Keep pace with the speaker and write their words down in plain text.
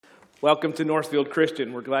Welcome to Northfield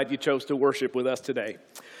Christian. We're glad you chose to worship with us today.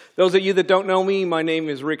 Those of you that don't know me, my name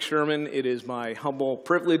is Rick Sherman. It is my humble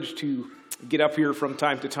privilege to get up here from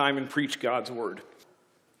time to time and preach God's Word.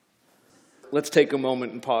 Let's take a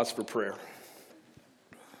moment and pause for prayer.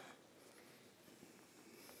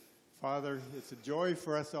 Father, it's a joy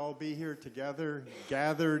for us to all be here together,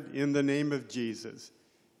 gathered in the name of Jesus.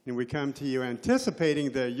 And we come to you anticipating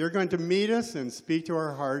that you're going to meet us and speak to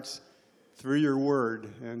our hearts through your word.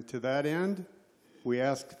 And to that end, we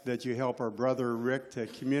ask that you help our brother Rick to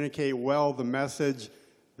communicate well the message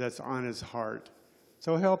that's on his heart.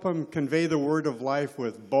 So help him convey the word of life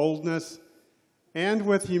with boldness and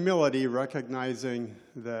with humility, recognizing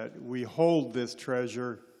that we hold this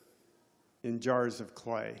treasure in jars of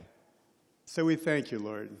clay. So we thank you,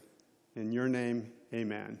 Lord. In your name,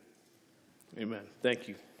 amen. Amen. Thank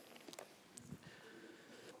you.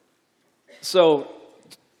 So,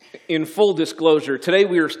 in full disclosure, today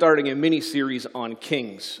we are starting a mini-series on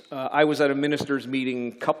Kings. I was at a minister's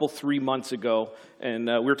meeting 3 months ago, and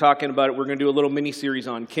we were talking about it. We're going to do a little mini-series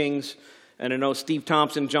on Kings. And I know Steve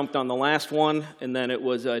Thompson jumped on the last one, and then it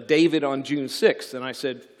was David on June 6th. And I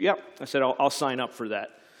said, I'll sign up for that.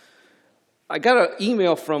 I got an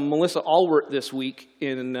email from Melissa Allward this week,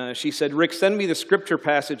 and she said, Rick, send me the scripture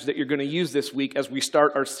passage that you're going to use this week as we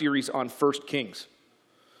start our series on 1 Kings.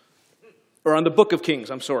 Or on the book of Kings,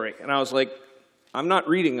 I'm sorry. And I was like, I'm not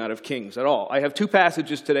reading out of Kings at all. I have 2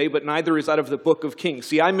 passages today, but neither is out of the book of Kings.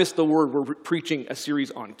 See, I missed the word. We're preaching a series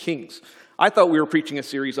on Kings. I thought we were preaching a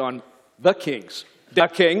series on the Kings, the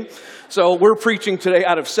King. So we're preaching today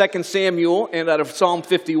out of 2 Samuel and out of Psalm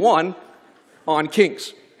 51 on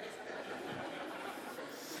Kings.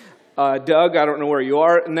 Doug, I don't know where you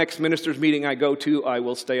are. Next minister's meeting I go to, I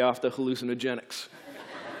will stay off the hallucinogenics.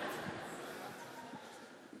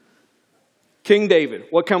 King David,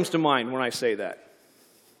 what comes to mind when I say that?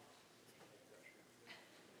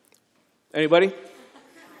 Anybody?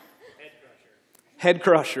 Head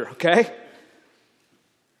crusher, okay?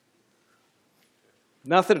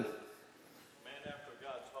 Nothing. Man after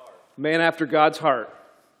God's heart. Man after God's heart.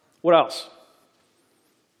 What else?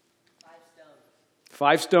 5 stones.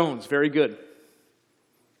 5 stones, very good.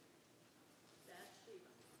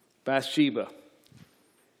 Bathsheba.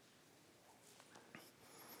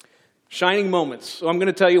 Shining moments. So I'm going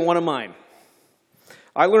to tell you one of mine.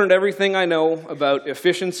 I learned everything I know about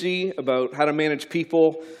efficiency, about how to manage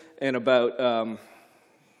people, and about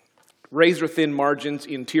razor-thin margins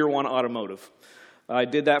in Tier 1 automotive. I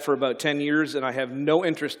did that for about 10 years, and I have no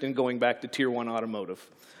interest in going back to Tier 1 automotive.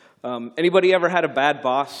 Anybody ever had a bad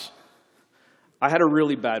boss? I had a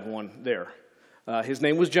really bad one there. His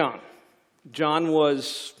name was John. John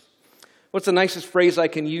was, what's the nicest phrase I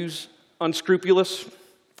can use? Unscrupulous,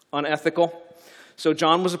 unethical. So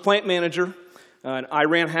John was a plant manager, and I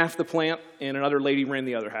ran half the plant, and another lady ran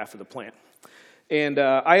the other half of the plant. And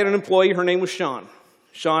I had an employee, her name was Sean.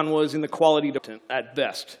 Sean was in the quality department at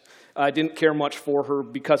best. I didn't care much for her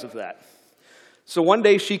because of that. So one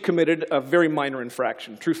day she committed a very minor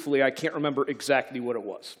infraction. Truthfully, I can't remember exactly what it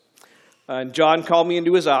was. And John called me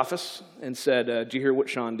into his office and said, did you hear what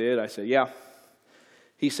Sean did? I said, yeah.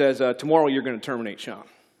 He says, tomorrow you're going to terminate Sean.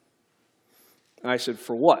 And I said,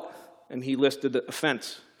 for what? And he listed the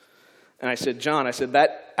offense. And I said, John,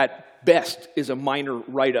 that at best is a minor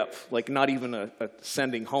write-up, like not even a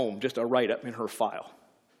sending home, just a write-up in her file.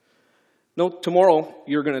 No, tomorrow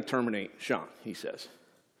you're going to terminate Sean, he says.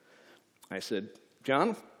 I said,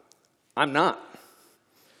 John, I'm not.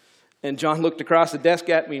 And John looked across the desk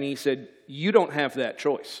at me and he said, you don't have that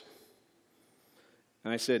choice.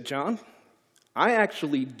 And I said, John, I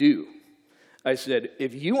actually do. I said,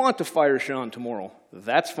 if you want to fire Sean tomorrow,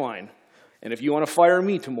 that's fine. And if you want to fire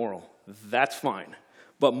me tomorrow, that's fine.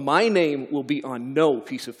 But my name will be on no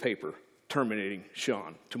piece of paper terminating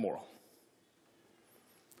Sean tomorrow.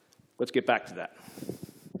 Let's get back to that.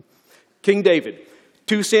 King David,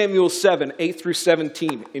 2 Samuel 7, 8 through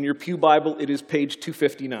 17. In your Pew Bible, it is page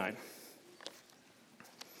 259.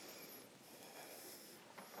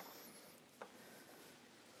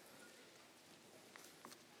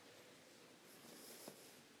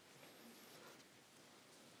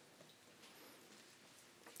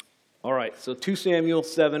 All right, so 2 Samuel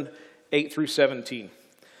 7, 8 through 17.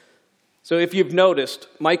 So if you've noticed,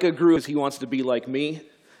 Micah grew as he wants to be like me.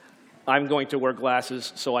 I'm going to wear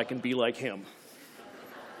glasses so I can be like him.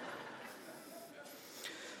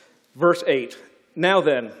 Verse 8, now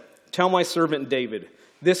then, tell my servant David,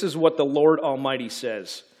 this is what the Lord Almighty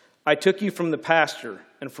says. I took you from the pasture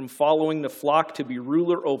and from following the flock to be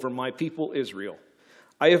ruler over my people Israel.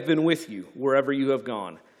 I have been with you wherever you have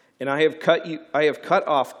gone, and I have cut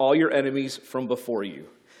off all your enemies from before you.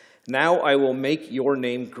 Now I will make your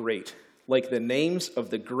name great, like the names of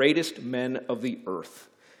the greatest men of the earth.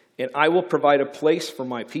 And I will provide a place for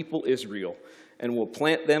my people Israel, and will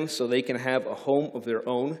plant them so they can have a home of their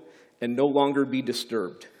own and no longer be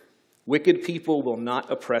disturbed. Wicked people will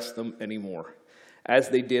not oppress them anymore, as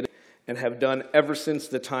they did and have done ever since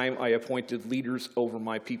the time I appointed leaders over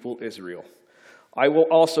my people Israel. I will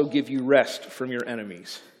also give you rest from your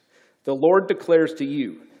enemies. The Lord declares to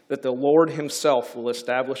you that the Lord himself will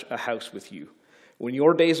establish a house with you. When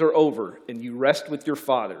your days are over and you rest with your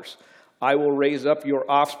fathers, I will raise up your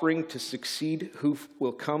offspring to succeed who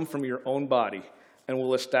will come from your own body and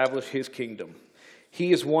will establish his kingdom.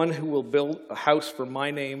 He is one who will build a house for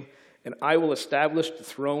my name, and I will establish the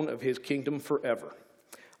throne of his kingdom forever.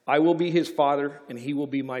 I will be his father, and he will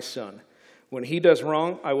be my son. When he does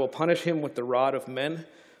wrong, I will punish him with the rod of men,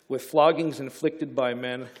 with floggings inflicted by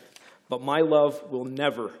men, but my love will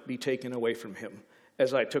never be taken away from him,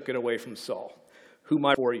 as I took it away from Saul, whom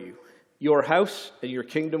I bore you. Your house and your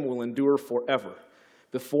kingdom will endure forever.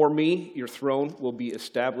 Before me, your throne will be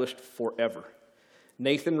established forever.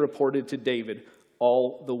 Nathan reported to David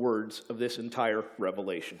all the words of this entire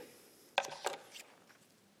revelation.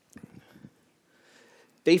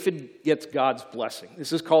 David gets God's blessing.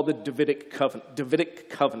 This is called the Davidic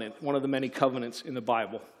covenant, one of the many covenants in the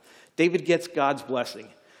Bible. David gets God's blessing.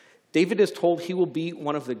 David is told he will be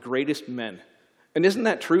one of the greatest men. And isn't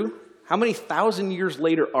that true? How many thousand years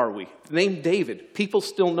later are we? The name David, people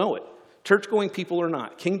still know it. Church-going people or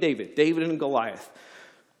not. King David, David and Goliath.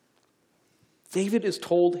 David is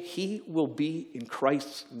told he will be in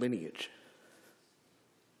Christ's lineage.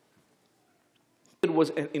 David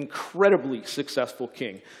was an incredibly successful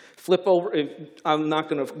king. Flip over, I'm not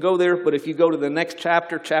going to go there, but if you go to the next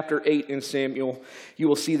chapter, chapter 8 in Samuel, you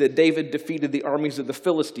will see that David defeated the armies of the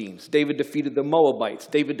Philistines. David defeated the Moabites.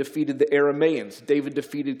 David defeated the Arameans. David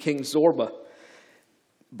defeated King Zorba.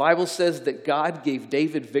 The Bible says that God gave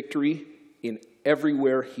David victory in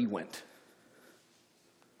everywhere he went.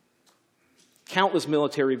 Countless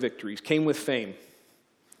military victories came with fame.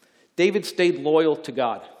 David stayed loyal to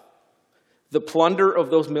God. The plunder of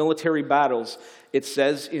those military battles, it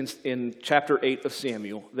says in chapter 8 of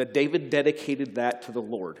Samuel, that David dedicated that to the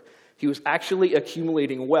Lord. He was actually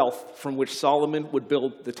accumulating wealth from which Solomon would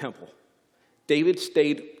build the temple. David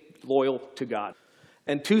stayed loyal to God.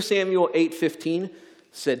 And 2 Samuel 8:15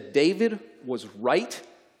 said, David was right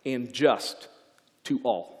and just to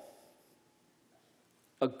all.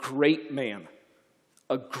 A great man,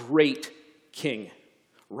 a great king,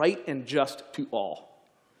 right and just to all.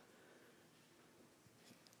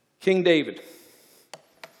 King David,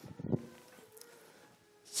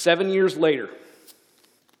 7 years later,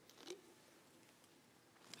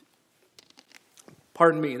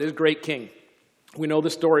 pardon me, this great king. We know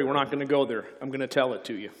the story, we're not going to go there. I'm going to tell it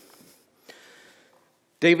to you.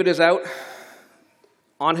 David is out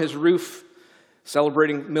on his roof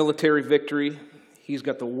celebrating military victory. He's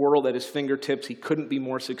got the world at his fingertips. He couldn't be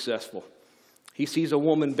more successful. He sees a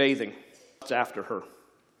woman bathing. It's after her.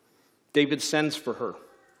 David sends for her.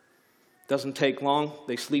 Doesn't take long.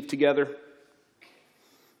 They sleep together.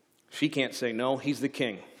 She can't say no. He's the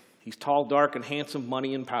king. He's tall, dark, and handsome,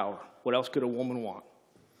 money and power. What else could a woman want?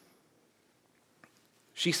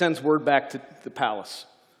 She sends word back to the palace.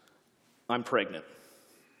 I'm pregnant.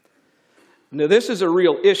 Now, this is a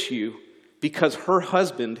real issue because her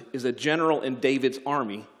husband is a general in David's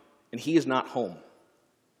army, and he is not home.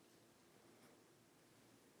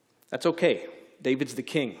 That's okay. David's the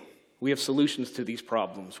king. We have solutions to these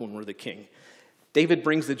problems when we're the king. David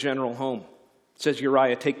brings the general home. Says,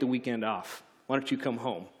 Uriah, take the weekend off. Why don't you come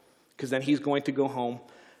home? Because then he's going to go home,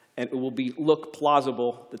 and it will look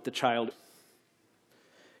plausible that the child...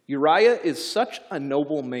 Uriah is such a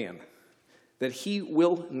noble man that he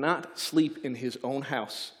will not sleep in his own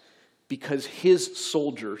house because his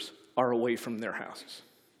soldiers are away from their houses.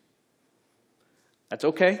 That's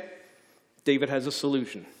okay. David has a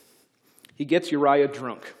solution. He gets Uriah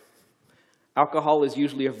drunk. Alcohol is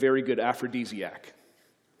usually a very good aphrodisiac.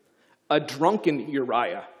 A drunken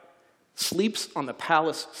Uriah sleeps on the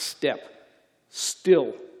palace step,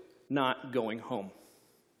 still not going home.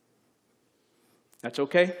 That's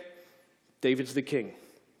okay. David's the king.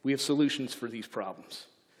 We have solutions for these problems.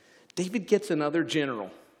 David gets another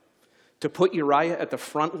general to put Uriah at the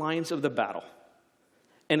front lines of the battle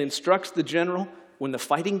and instructs the general, when the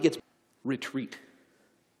fighting gets, retreat.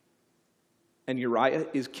 And Uriah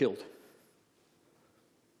is killed.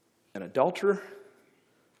 An adulterer,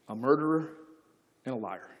 a murderer, and a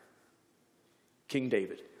liar. King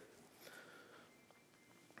David.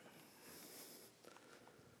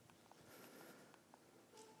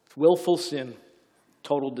 Willful sin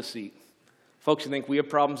Total deceit. Folks, you think we have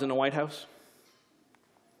problems in the White House?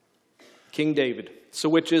 King David. So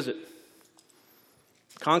which is it?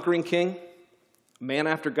 Conquering king, man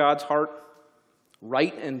after God's heart,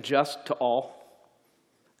 right and just to all,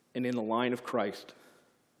 and in the line of Christ?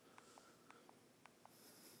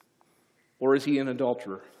 Or is he an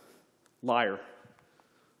adulterer, liar,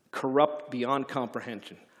 corrupt beyond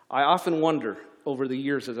comprehension? I often wonder over the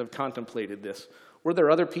years as I've contemplated this, were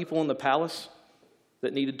there other people in the palace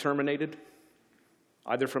that needed terminated?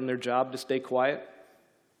 Either from their job to stay quiet,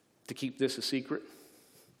 to keep this a secret?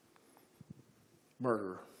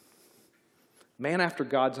 Murderer. Man after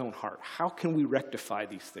God's own heart. How can we rectify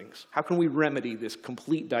these things? How can we remedy this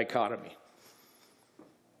complete dichotomy?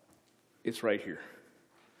 It's right here.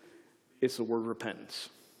 It's the word repentance.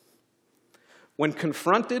 When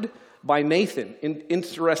confronted by Nathan,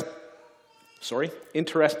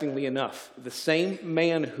 interestingly enough, the same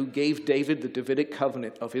man who gave David the Davidic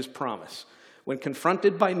covenant of his promise, when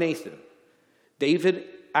confronted by Nathan, David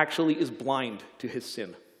actually is blind to his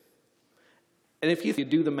sin. And if you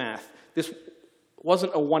do the math, this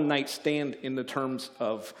wasn't a one-night stand in the terms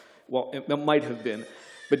of, well, it might have been,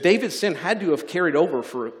 but David's sin had to have carried over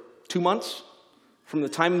for 2 months, from the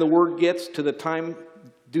time the word gets to the time,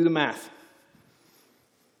 do the math.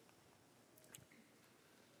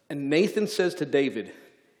 And Nathan says to David,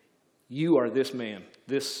 you are this man,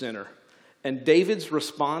 this sinner. And David's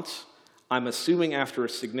response, I'm assuming after a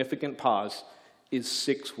significant pause, is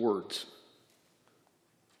 6 words.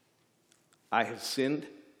 I have sinned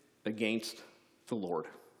against the Lord.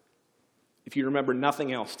 If you remember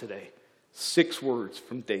nothing else today, 6 words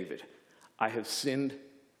from David. I have sinned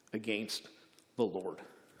against the Lord.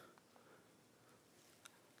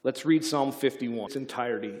 Let's read Psalm 51 in its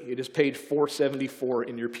entirety. It is page 474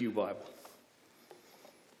 in your Pew Bible.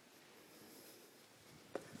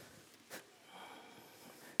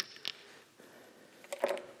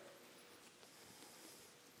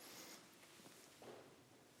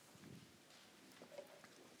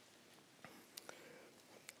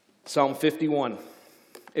 Psalm 51.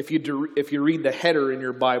 If you read the header in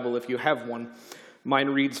your Bible, if you have one, mine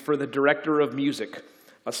reads, for the director of music,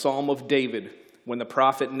 a psalm of David, when the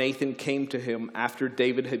prophet Nathan came to him after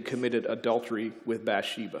David had committed adultery with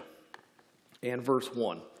Bathsheba. And verse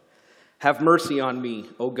 1. Have mercy on me,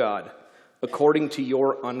 O God, according to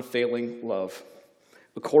your unfailing love.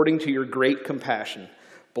 According to your great compassion,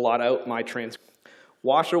 blot out my transgression.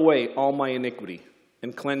 Wash away all my iniquity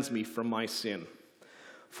and cleanse me from my sin.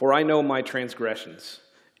 For I know my transgressions,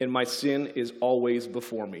 and my sin is always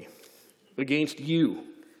before me. Against you,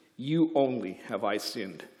 you only have I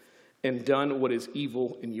sinned, and done what is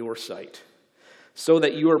evil in your sight, so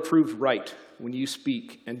that you are proved right when you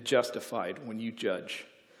speak and justified when you judge.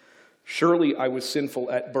 Surely I was sinful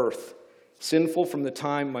at birth, sinful from the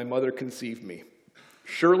time my mother conceived me.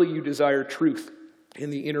 Surely you desire truth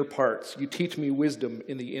in the inner parts. You teach me wisdom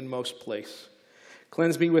in the inmost place.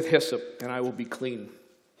 Cleanse me with hyssop, and I will be clean.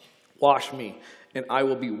 Wash me, and I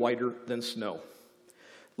will be whiter than snow.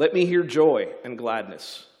 Let me hear joy and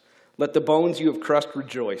gladness. Let the bones you have crushed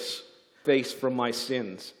rejoice. Face from my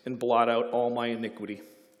sins, and blot out all my iniquity.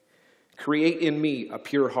 Create in me a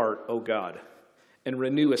pure heart, O God, and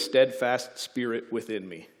renew a steadfast spirit within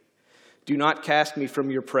me. Do not cast me from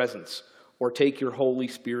your presence, or take your Holy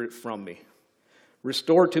Spirit from me.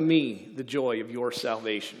 Restore to me the joy of your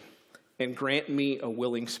salvation, and grant me a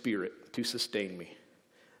willing spirit to sustain me.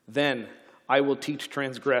 Then I will teach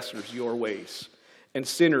transgressors your ways, and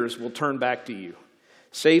sinners will turn back to you.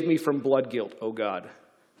 Save me from blood guilt, O God,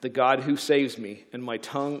 the God who saves me, and my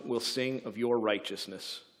tongue will sing of your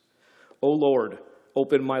righteousness. O Lord,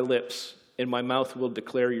 open my lips, and my mouth will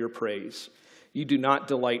declare your praise. You do not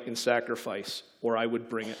delight in sacrifice, or I would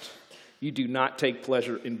bring it. You do not take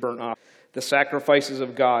pleasure in burnt offerings. The sacrifices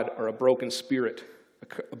of God are a broken spirit,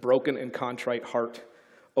 a broken and contrite heart.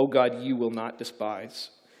 O God, you will not despise.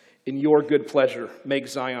 In your good pleasure, make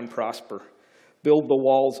Zion prosper. Build the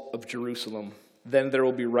walls of Jerusalem. Then there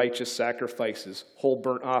will be righteous sacrifices, whole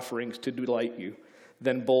burnt offerings to delight you.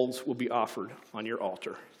 Then bulls will be offered on your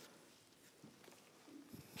altar.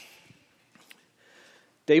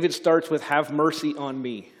 David starts with, have mercy on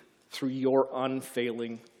me through your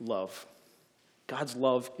unfailing love. God's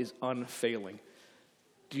love is unfailing.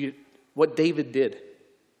 What David did,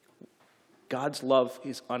 God's love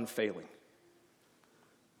is unfailing.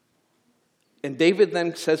 And David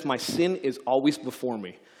then says, my sin is always before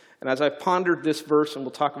me. And as I've pondered this verse, and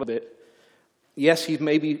we'll talk about it, yes, he's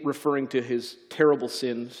maybe referring to his terrible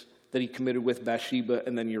sins that he committed with Bathsheba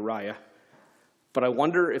and then Uriah. But I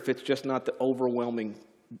wonder if it's just not the overwhelming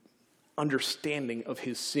understanding of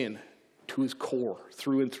his sin to his core,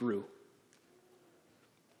 through and through.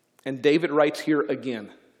 And David writes here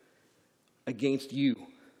again, against you,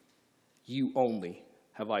 you only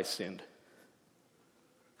have I sinned.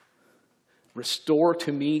 Restore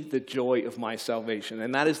to me the joy of my salvation.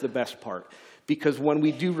 And that is the best part. Because when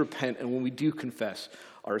we do repent and when we do confess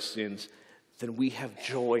our sins, then we have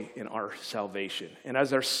joy in our salvation. And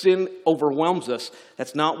as our sin overwhelms us,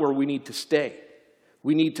 that's not where we need to stay.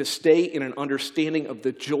 We need to stay in an understanding of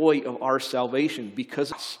the joy of our salvation,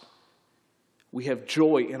 because we have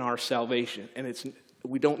joy in our salvation. And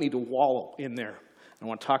we don't need to wallow in there. I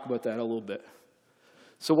want to talk about that a little bit.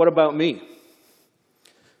 So what about me?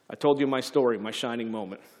 I told you my story, my shining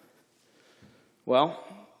moment. Well,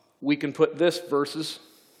 we can put this versus,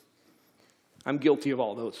 I'm guilty of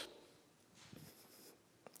all those.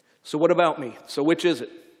 So what about me? So which is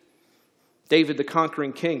it? David the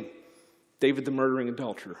conquering king, David the murdering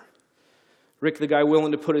adulterer, Rick the guy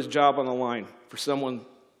willing to put his job on the line for someone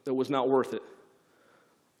that was not worth it,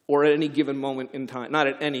 or at any given moment in time, not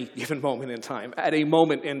at any given moment in time, at a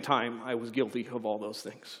moment in time I was guilty of all those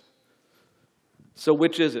things. So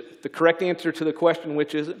which is it? The correct answer to the question,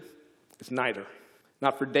 which is it? It's neither.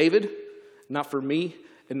 Not for David, not for me,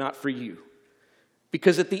 and not for you.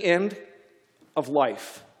 Because at the end of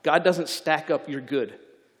life, God doesn't stack up your good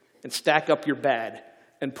and stack up your bad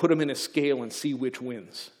and put them in a scale and see which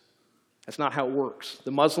wins. That's not how it works.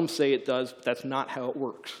 The Muslims say it does, but that's not how it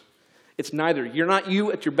works. It's neither. You're not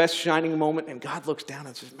you at your best shining moment, and God looks down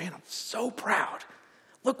and says, man, I'm so proud.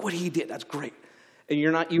 Look what he did. That's great. And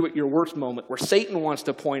you're not you at your worst moment, where Satan wants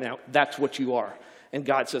to point out that's what you are. And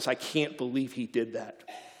God says, I can't believe he did that.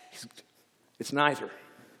 It's neither.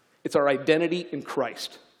 It's our identity in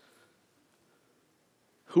Christ.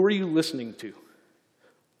 Who are you listening to?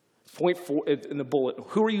 Point 4 in the bullet.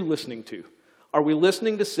 Who are you listening to? Are we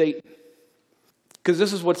listening to Satan? Because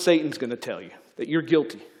this is what Satan's going to tell you, that you're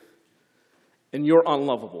guilty, and you're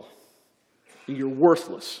unlovable, and you're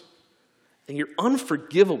worthless, and you're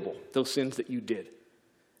unforgivable, those sins that you did,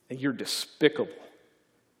 and you're despicable,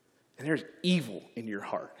 and there's evil in your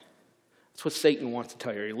heart. That's what Satan wants to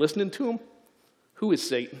tell you. Are you listening to him? Who is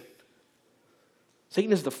Satan?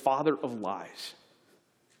 Satan is the father of lies.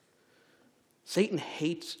 Satan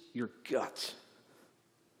hates your guts.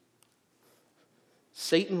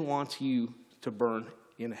 Satan wants you to burn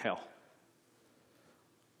in hell.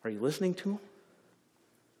 Are you listening to him?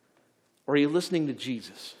 Or are you listening to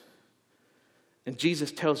Jesus? And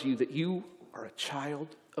Jesus tells you that you are a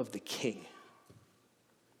child of the King.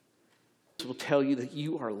 He will tell you that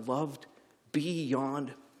you are loved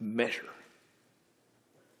beyond measure.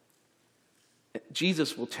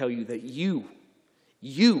 Jesus will tell you that you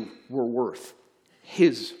were worth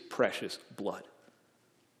his precious blood.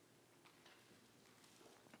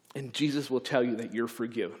 And Jesus will tell you that you're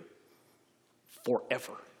forgiven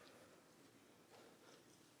forever.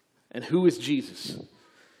 And who is Jesus?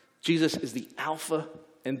 Jesus is the Alpha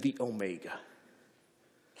and the Omega.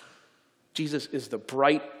 Jesus is the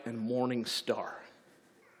bright and morning star.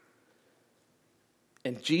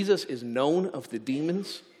 And Jesus is known of the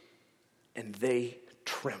demons, and they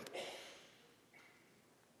tremble.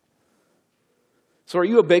 So are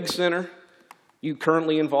you a big sinner? You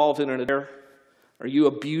currently involved in an affair? Are you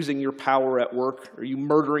abusing your power at work? Are you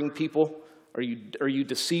murdering people? Are you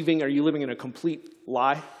deceiving? Are you living in a complete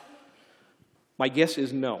lie? My guess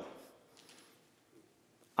is no.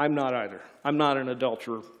 I'm not either. I'm not an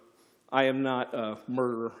adulterer. I am not a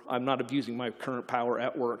murderer. I'm not abusing my current power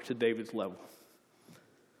at work to David's level.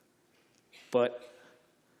 But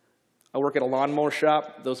I work at a lawnmower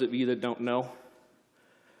shop, those of you that don't know.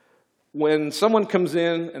 When someone comes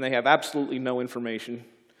in and they have absolutely no information,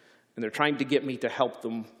 and they're trying to get me to help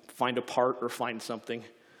them find a part or find something,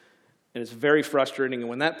 and it's very frustrating, and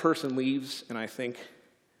when that person leaves, and I think,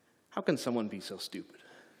 how can someone be so stupid?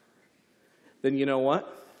 Then you know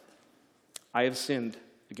what? I have sinned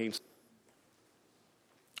against.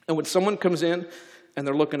 And when someone comes in and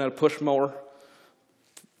they're looking at a push mower,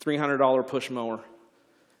 $300 push mower,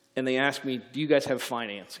 and they ask me, do you guys have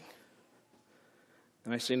financing?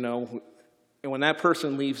 And I say no. And when that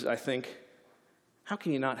person leaves, I think, how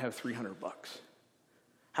can you not have $300?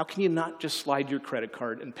 How can you not just slide your credit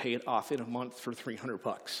card and pay it off in a month for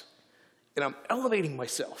 $300? And I'm elevating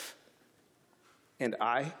myself. And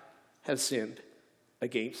I have sinned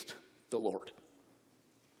against the Lord.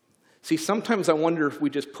 See, sometimes I wonder if we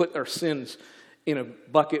just put our sins in a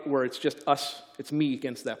bucket where it's just us, it's me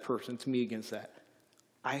against that person, it's me against that.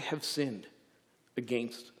 I have sinned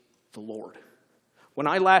against the Lord. When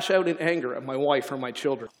I lash out in anger at my wife or my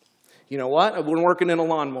children, You know what? I've been working in a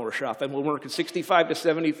lawnmower shop. I've been working 65 to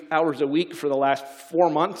 70 hours a week for the last 4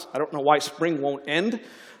 months. I don't know why spring won't end.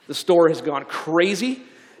 The store has gone crazy.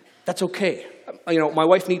 That's okay. You know, my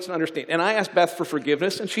wife needs to understand. And I asked Beth for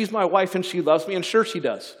forgiveness, and she's my wife, and she loves me, and sure she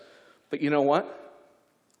does. But you know what?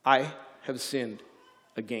 I have sinned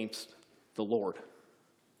against the Lord.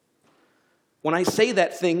 When I say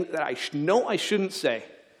that thing that I know I shouldn't say,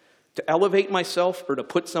 to elevate myself or to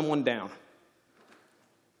put someone down,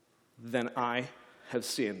 then I have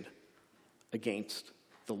sinned against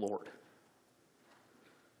the Lord.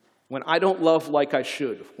 When I don't love like I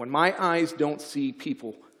should, when my eyes don't see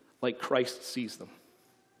people like Christ sees them,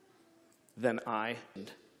 then I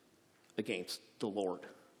sinned against the Lord.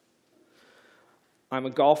 I'm a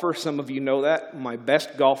golfer. Some of you know that. My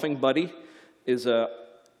best golfing buddy is I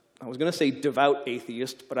was going to say devout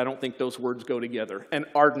atheist, but I don't think those words go together. An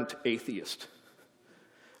ardent atheist.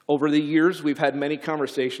 Over the years, we've had many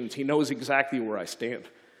conversations. He knows exactly where I stand.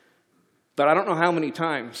 But I don't know how many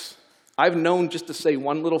times I've known just to say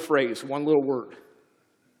one little phrase, one little word.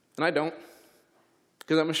 And I don't,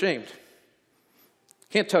 because I'm ashamed.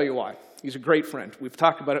 Can't tell you why. He's a great friend. We've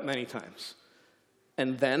talked about it many times.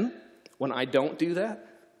 And then, when I don't do that,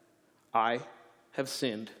 I have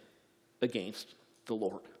sinned against the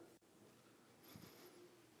Lord.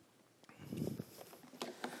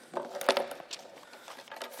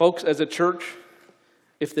 Folks, as a church,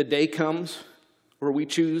 if the day comes where we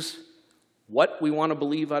choose what we want to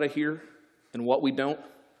believe out of here and what we don't,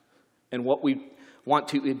 and what we want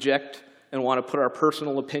to eject and want to put our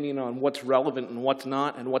personal opinion on what's relevant and what's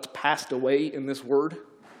not and what's passed away in this word,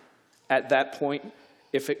 at that point,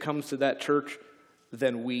 if it comes to that church,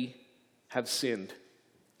 then we have sinned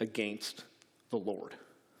against the Lord.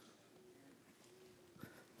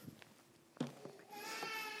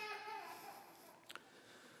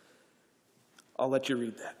 I'll let you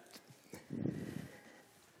read that.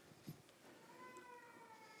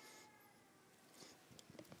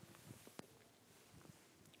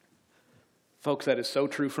 Folks, that is so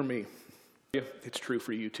true for me. It's true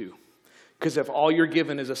for you too. Because if all you're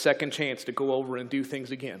given is a second chance to go over and do things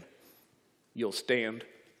again, you'll stand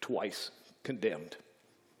twice condemned.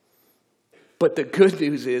 But the good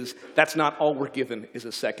news is that's not all we're given is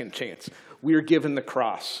a second chance. We are given the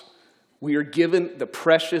cross. We are given the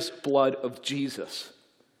precious blood of Jesus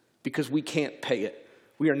because we can't pay it.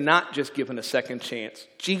 We are not just given a second chance.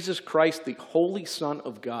 Jesus Christ, the Holy Son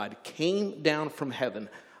of God, came down from heaven,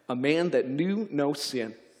 a man that knew no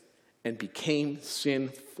sin, and became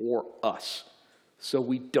sin for us so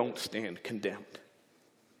we don't stand condemned.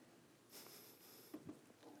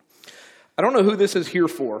 I don't know who this is here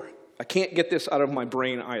for. I can't get this out of my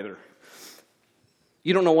brain either.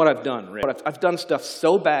 You don't know what I've done, Rick. I've done stuff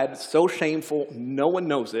so bad, so shameful, no one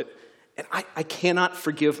knows it, and I cannot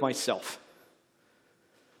forgive myself.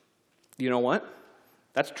 You know what?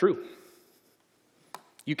 That's true.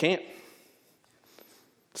 You can't.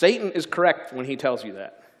 Satan is correct when he tells you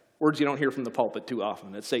that. Words you don't hear from the pulpit too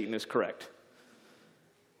often, that Satan is correct.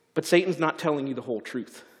 But Satan's not telling you the whole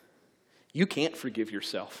truth. You can't forgive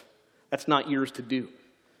yourself. That's not yours to do.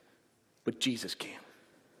 But Jesus can.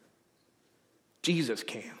 Jesus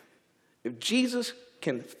can. If Jesus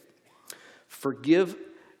can forgive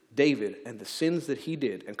David and the sins that he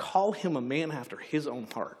did and call him a man after his own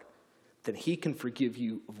heart, then he can forgive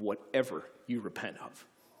you of whatever you repent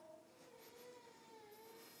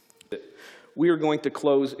of. We are going to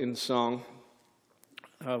close in song.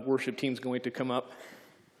 Worship team's going to come up.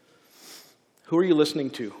 Who are you listening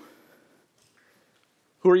to?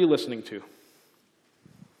 Who are you listening to?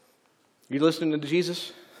 Are you listening to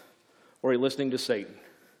Jesus or are you listening to Satan?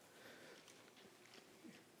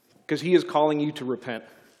 Because he is calling you to repent.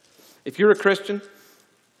 If you're a Christian,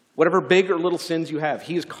 whatever big or little sins you have,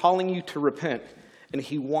 he is calling you to repent, and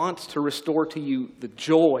he wants to restore to you the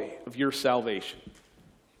joy of your salvation.